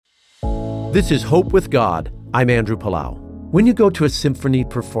This is Hope with God. I'm Andrew Palau. When you go to a symphony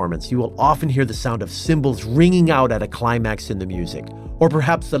performance, you will often hear the sound of cymbals ringing out at a climax in the music, or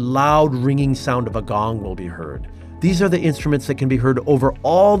perhaps the loud ringing sound of a gong will be heard. These are the instruments that can be heard over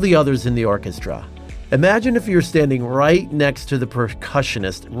all the others in the orchestra. Imagine if you're standing right next to the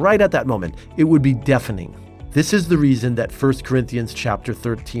percussionist right at that moment. It would be deafening. This is the reason that 1 Corinthians chapter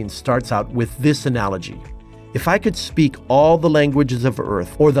 13 starts out with this analogy. If I could speak all the languages of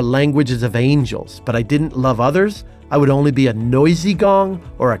earth or the languages of angels, but I didn't love others, I would only be a noisy gong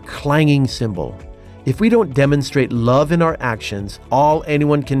or a clanging cymbal. If we don't demonstrate love in our actions, all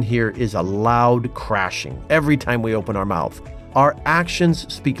anyone can hear is a loud crashing every time we open our mouth. Our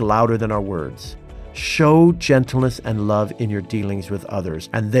actions speak louder than our words. Show gentleness and love in your dealings with others,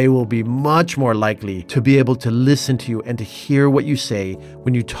 and they will be much more likely to be able to listen to you and to hear what you say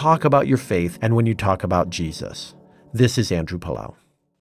when you talk about your faith and when you talk about Jesus. This is Andrew Palau.